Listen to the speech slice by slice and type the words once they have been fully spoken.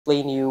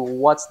explain you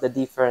what's the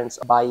difference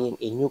buying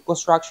a new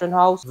construction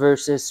house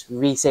versus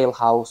resale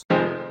house.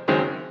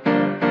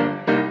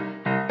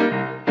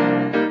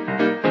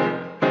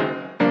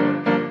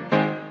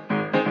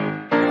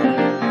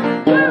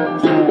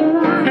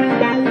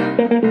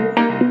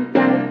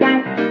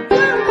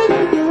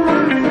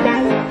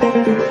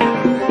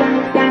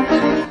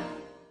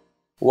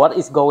 What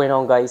is going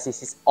on, guys?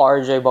 This is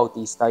RJ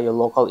Bautista, your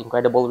local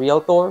incredible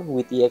realtor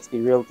with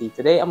eXp Realty.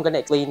 Today, I'm gonna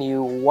explain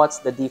you what's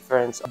the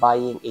difference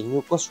buying a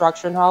new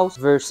construction house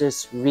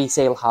versus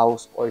resale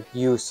house or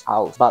used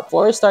house. But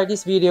before I start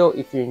this video,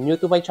 if you're new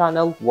to my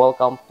channel,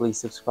 welcome. Please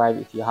subscribe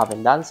if you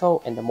haven't done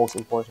so. And the most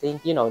important thing,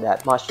 you know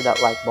that, smash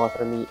that like button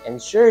for me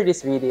and share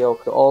this video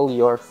to all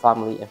your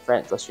family and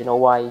friends. Because you know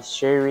why?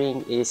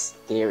 Sharing is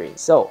caring.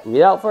 So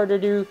without further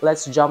ado,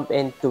 let's jump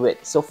into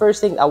it. So first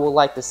thing I would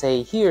like to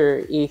say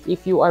here,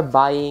 if you are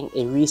buying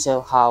a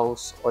resale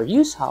house or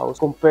used house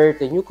compared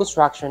to new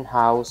construction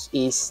house,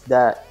 is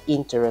the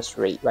interest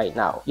rate right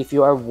now. If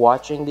you are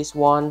watching this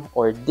one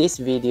or this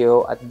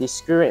video at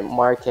this current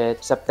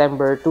market,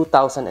 September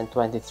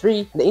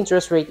 2023, the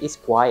interest rate is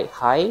quite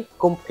high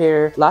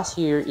compared last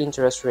year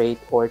interest rate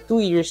or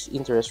 2 years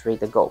interest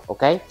rate ago.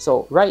 Okay,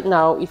 so right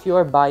now if you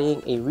are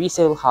buying a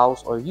resale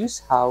house or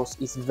used house,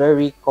 is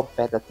very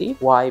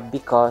competitive. Why?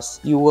 Because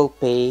you will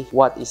pay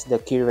what is the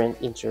current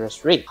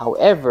interest rate.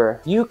 However,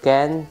 you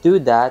can do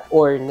that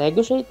or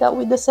negotiate that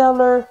with the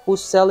seller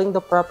who's selling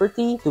the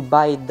property to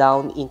buy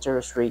down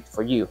interest rate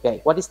for you.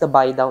 Okay, what is the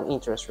buy down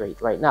interest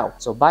rate right now?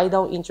 So buy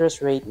down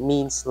interest rate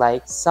means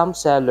like some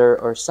seller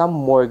or some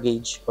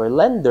mortgage or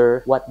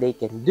lender, what they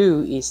can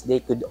do is they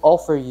could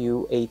offer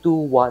you a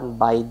 2-1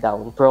 buy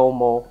down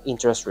promo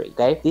interest rate.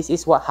 Okay, this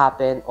is what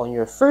happened on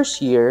your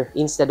first year.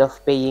 Instead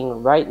of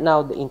paying right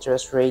now, the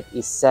interest rate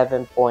is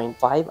 7.5,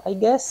 I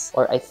guess,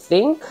 or I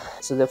think.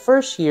 So the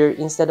first year,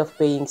 instead of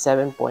paying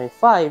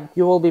 7.5,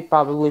 you will be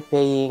probably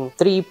paying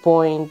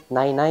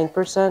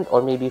 3.99%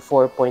 or maybe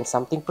 4 point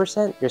something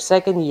percent. Your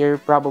second year,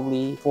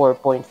 probably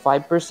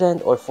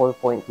 4.5% or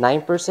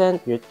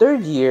 4.9%. Your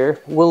third year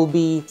will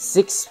be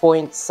 6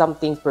 point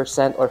something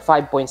percent or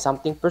 5 point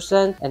something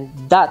percent. And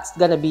that's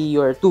gonna be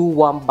your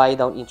 2-1 buy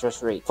down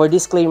interest rate. For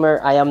disclaimer,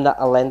 I am not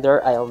a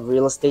lender. I am a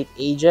real estate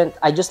agent.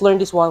 I just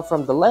learned this one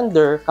from the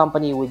lender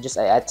company which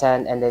I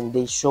attend, and then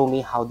they show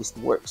me how this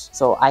works.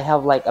 So I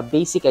have like a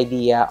basic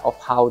idea of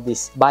how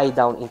this buy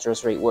down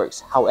interest rate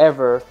works.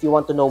 However, if you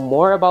want to know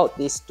more about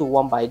this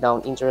 2-1 buy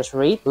down interest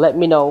rate, let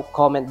me know,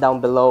 comment down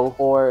below,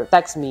 or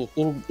text me,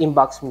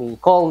 inbox me,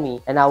 call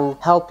me, and I will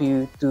help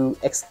you to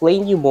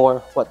explain you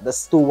more what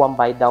this 2-1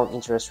 buy down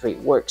interest rate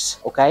works.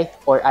 Okay,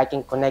 or I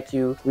can connect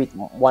you with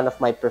one of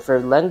my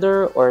preferred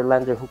lender or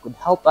lender who could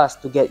help us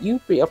to get you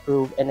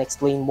pre-approved and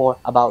explain more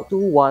about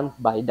 2-1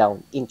 buy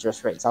down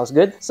interest rate. Sounds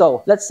good?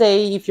 So let's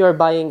say if you're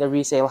buying a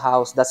resale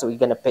house, that's what you're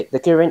gonna pick, the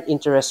current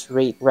interest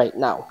rate right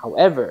now.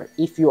 However,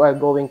 if you are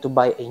going to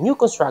buy a new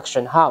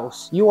construction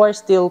house, you are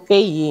still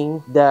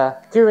paying the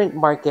current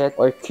market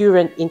or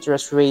current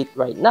interest rate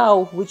right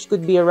now, which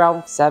could be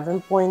around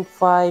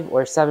 7.5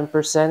 or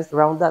 7%,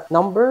 around that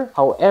number.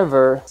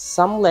 However,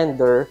 some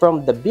lender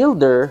from the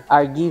builder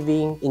are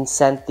giving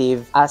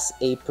incentive as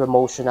a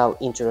promotional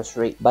interest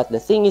rate. But the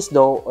thing is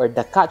though, or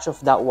the catch of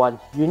that one,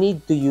 you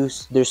need to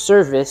use their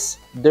service,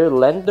 their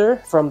lender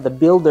from the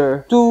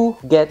builder to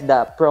get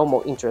the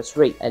promo interest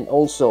rate. And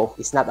also,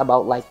 it's not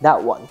about like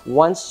that one.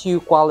 Once you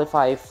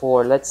qualify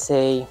for, let's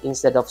say,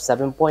 instead of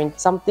 7 point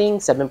something,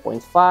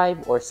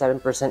 7.5 or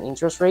 7%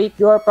 interest rate,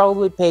 you are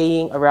probably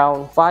paying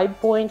around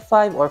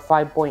 5.5 or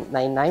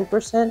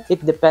 5.99%.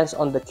 It depends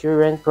on the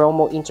current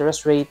promo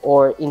interest rate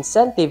or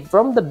incentive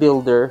from the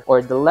builder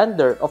or the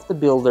lender of the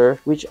builder,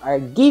 which are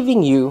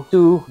giving you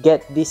to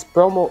get this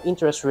promo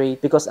interest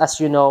rate, because as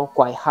you know,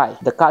 quite high.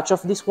 The catch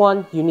of this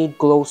one, you need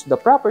close the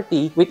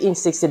property within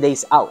 60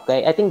 days out.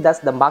 Okay, I think that's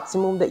the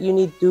maximum that you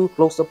need to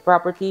close the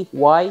property.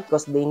 Why?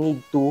 Because they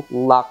need to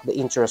lock the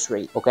interest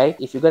rate. Okay,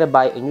 if you're gonna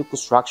buy a new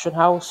construction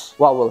house,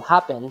 what will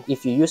happen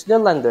if you use the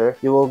lender,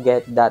 you will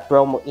get that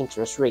promo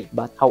interest rate.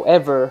 But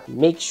however,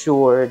 make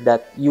sure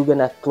that you're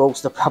gonna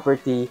close the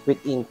property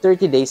within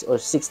 30 days or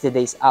 60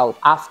 days out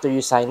after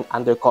you sign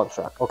under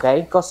contract.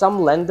 Okay, because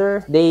some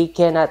lender, they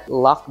cannot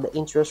lock the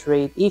interest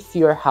rate if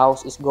your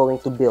house is going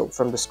to build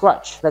from the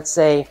scratch. Let's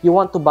say you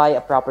want to buy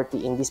a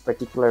property in this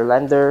particular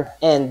lender,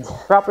 and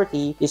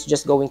property is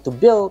just going to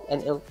build,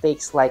 and it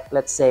takes like,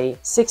 let's say,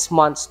 6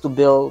 months to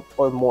build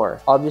or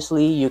more.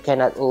 Obviously, you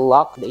cannot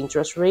lock the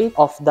interest rate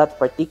of that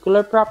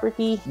particular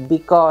property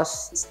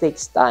because it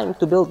takes time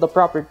to build the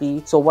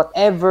property. So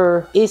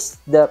whatever is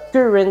the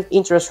current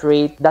interest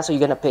rate, that's what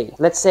you're gonna pay.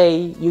 Let's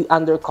say you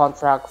under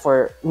contract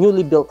for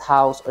newly built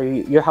house, or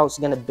your house is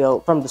gonna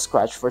build from the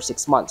scratch for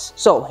 6 months.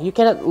 So you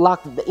cannot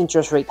lock the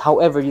interest rate.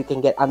 However, you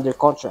can get under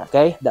contract.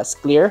 Okay, that's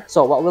clear.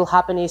 So what will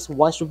happen is is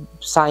once you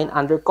sign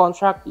under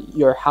contract,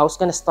 your house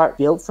gonna start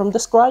built from the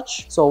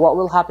scratch. So what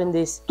will happen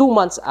is 2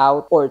 months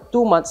out or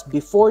 2 months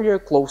before your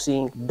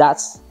closing,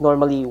 that's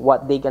normally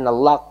what they gonna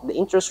lock the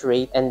interest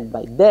rate, and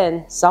by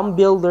then some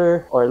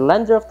builder or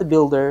lender of the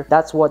builder,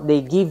 that's what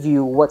they give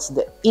you, what's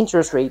the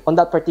interest rate on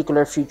that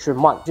particular future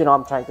month. You know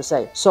what I'm trying to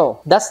say? So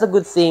that's the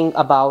good thing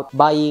about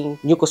buying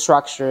new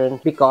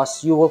construction,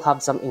 because you will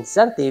have some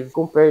incentive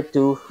compared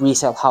to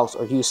resale house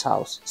or used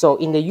house. So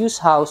in the used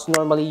house,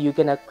 normally you're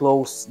gonna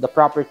close the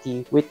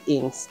property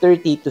within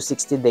 30 to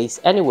 60 days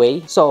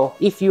anyway. So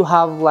if you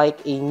have like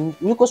a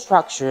new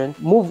construction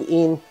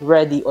move-in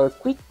ready or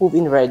quick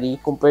move-in ready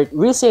compared to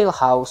resale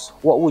house,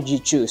 what would you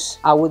choose?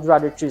 I would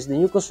rather choose the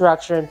new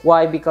construction.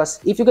 Why? Because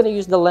if you're gonna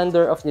use the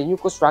lender of the new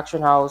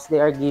construction house, they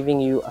are giving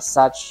you a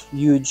such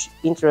huge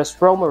interest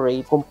promo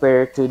rate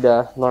compared to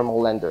the normal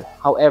lender.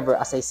 However,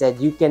 as I said,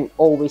 you can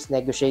always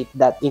negotiate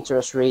that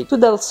interest rate to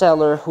the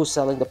seller who's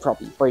selling the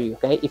property for you,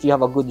 okay? If you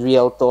have a good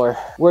realtor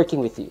working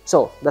with you.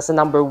 So that's the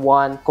number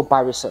one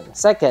comparison.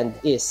 Second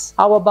is,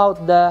 how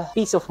about the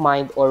peace of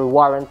mind or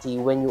warranty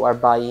when you are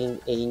buying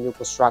a new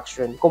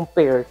construction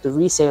compared to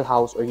resale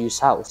house or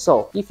used house?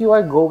 So if you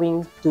are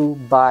going to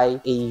buy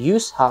a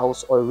used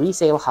house or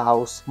resale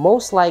house,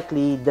 most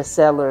likely the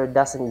seller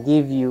doesn't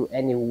give you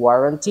any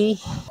warranty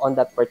on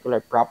that particular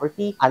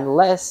property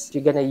unless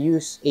you're gonna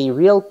use a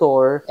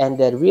realtor, and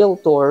the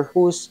realtor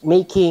who's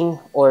making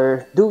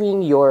or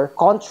doing your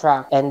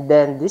contract, and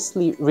then this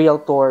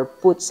realtor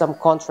puts some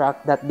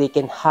contract that they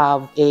can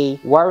have a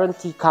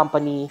warranty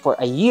company for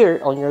a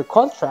year on your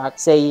contract,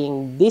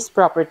 saying this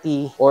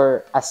property,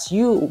 or as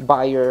you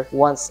buyer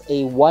wants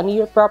a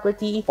 1-year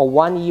property or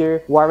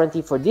 1-year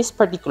warranty for this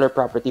particular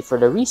property for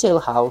the resale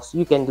house,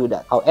 you can do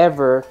that.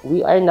 However,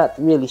 we are not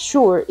really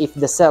sure if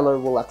the seller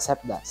will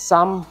accept that.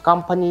 Some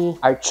company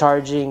are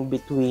charging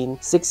between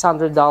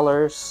 $600,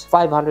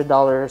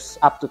 $500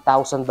 up to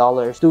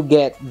 $1,000 to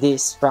get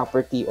this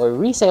property or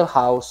resale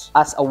house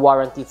as a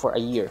warranty for a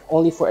year,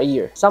 only for a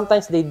year.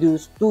 Sometimes they do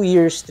 2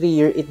 years, 3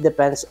 years. It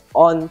depends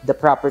on the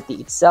property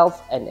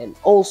itself, and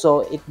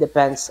also it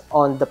depends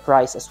on the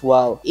price as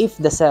well, if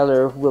the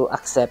seller will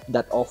accept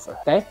that offer,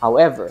 okay?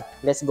 However,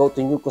 let's go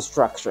to new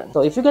construction.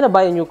 So if you're gonna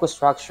buy a new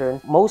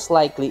construction, most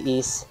likely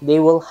is they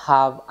will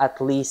have at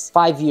least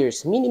 5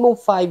 years, minimum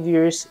 5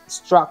 years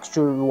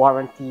structure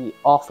warranty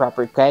of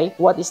property, okay?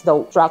 What is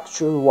the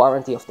structure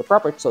warranty of the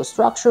property? So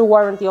structure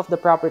warranty of the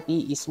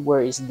property is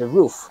where is the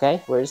roof,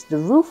 okay? Where is the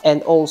roof,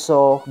 and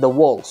also the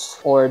walls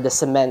or the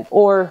cement,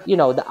 or you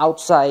know, the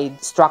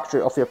outside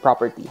structure of your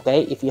property,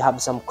 okay? If you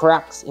have some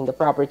cracks in the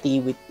property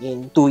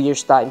within 2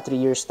 years time, 3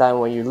 years time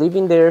when you're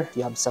living there, if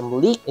you have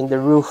some leak in the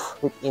roof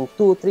within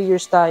 2-3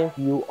 years time,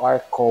 you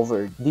are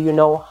covered. Do you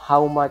know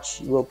how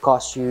much it will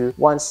cost you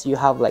once you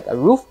have like a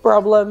roof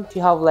problem? If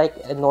you have like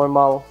a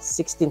normal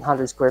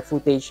 1600 square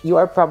footage, you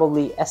are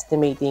probably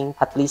estimating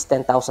at least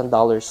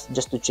 $10,000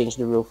 just to change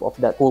the roof of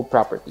that whole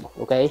property,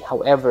 okay?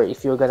 However,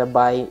 if you're gonna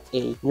buy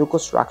a new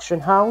construction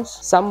house,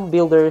 some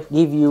builder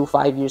give you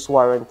 5 years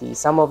warranty,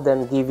 some of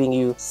them giving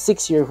you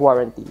 6-year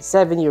warranty,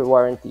 7-year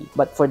warranty.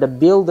 But for the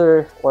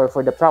builder or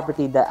for the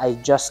property that I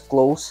just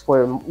closed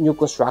for new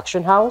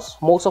construction house,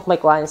 most of my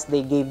clients,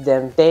 they gave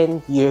them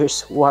 10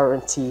 years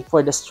warranty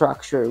for the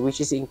structure,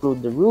 which is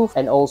include the roof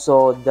and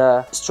also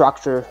the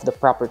structure of the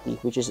property,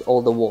 which is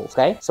all the walls,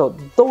 okay? So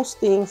those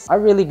things are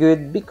really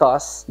good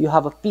because you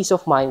have a peace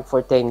of mind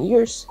for 10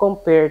 years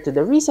compared to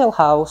the resale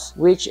house,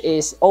 which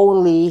is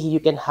only you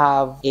can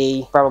have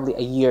a probably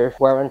a year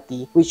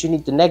warranty, which you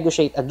need to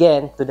negotiate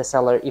again to the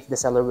seller if the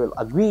seller will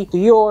agree to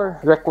your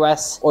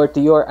request or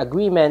to your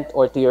agreement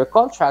or to your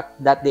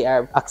contract that they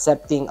are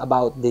accepting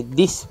about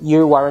this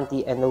year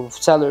warranty, and the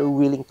seller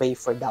willing to pay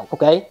for that,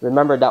 okay?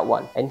 Remember that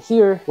one. And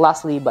here,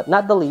 lastly but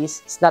not the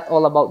least, it's not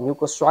all about new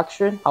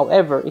construction.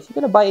 However, if you're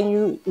gonna buy a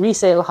new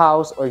resale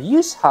house or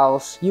used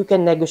house, you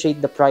can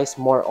negotiate the price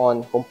more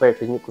on compared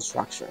to new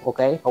construction,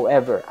 okay?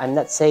 However, I'm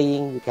not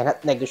saying you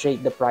cannot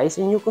negotiate the price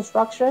in new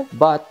construction,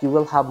 but you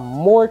will have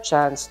more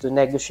chance to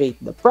negotiate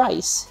the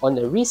price on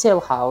the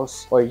resale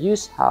house or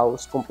used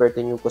house compared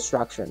to new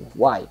construction.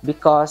 Why?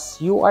 Because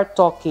you are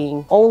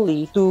talking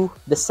only to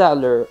the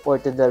seller or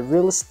to the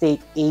real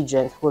estate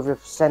agent who is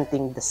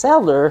representing the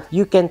seller.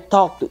 You can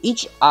talk to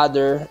each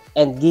other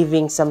and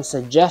giving some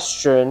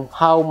suggestion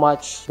how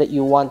much that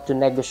you want to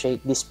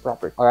negotiate this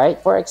property, all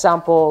right? For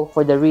example,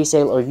 for the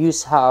resale or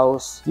used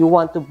house, you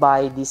want to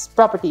buy this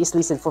property is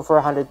listed for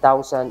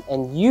 $400,000,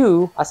 and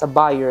you as a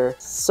buyer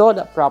saw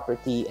the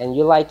property and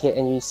you like it,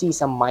 and you see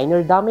some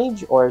minor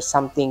damage or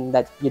something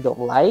that you don't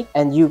like,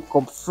 and you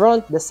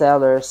confront the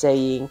seller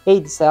saying,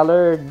 hey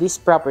seller, this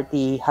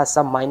property has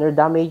some minor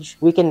damage,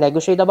 we can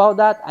negotiate about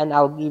that, and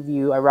I'll give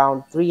you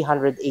around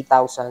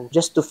 $308,000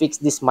 just to fix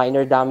this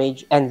minor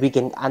damage, and we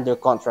can under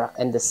contract.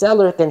 And the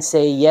seller can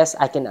say, yes,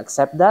 I can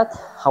accept that.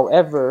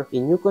 However,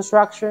 in new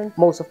construction,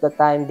 most of the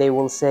time they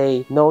will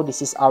say, no,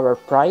 this is our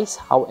price.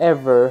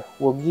 However,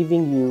 we're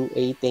giving you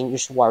a 10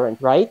 years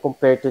warranty, right?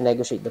 Compared to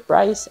negotiate the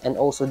price. And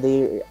also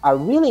they are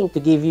willing to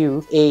give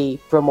you a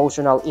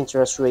promotional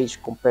interest rate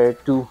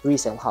compared to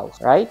resale house,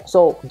 right?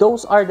 So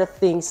those are the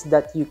things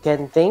that you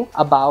can think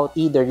about.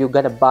 Either you're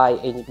gonna buy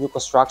a new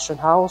construction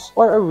house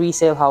or a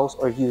resale house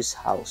or used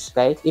house,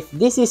 okay? If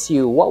this is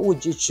you, what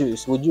would you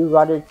choose? Would you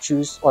rather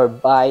choose or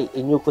buy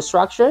a new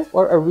construction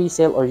or a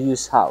resale or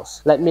used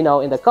house? Let me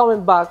know in the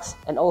comment box.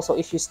 And also,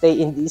 if you stay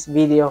in this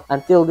video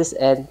until this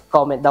end,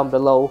 comment down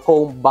below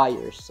home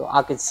buyers so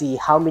I can see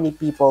how many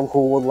people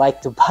who would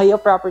like to buy a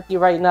property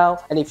right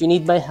now. And if you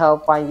need my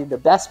help find you the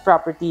best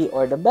property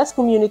or the best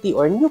community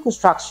or new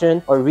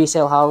construction or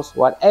resale house,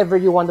 whatever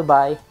you want to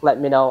buy, let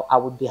me know. I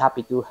would be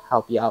happy to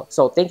help you out.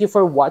 So thank you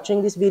for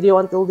watching this video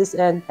until this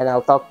end, and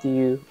I'll talk to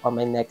you on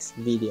my next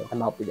video.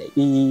 I'm out today.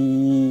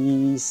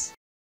 Peace.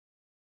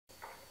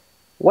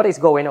 What is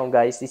going on,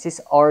 guys? This is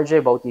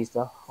RJ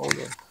Bautista. Hold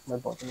on, my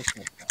button is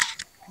not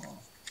down.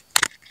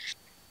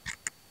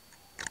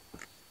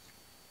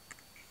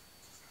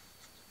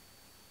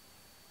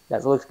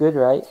 That looks good,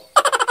 right?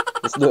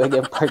 Let's do it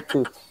again, part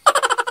 2.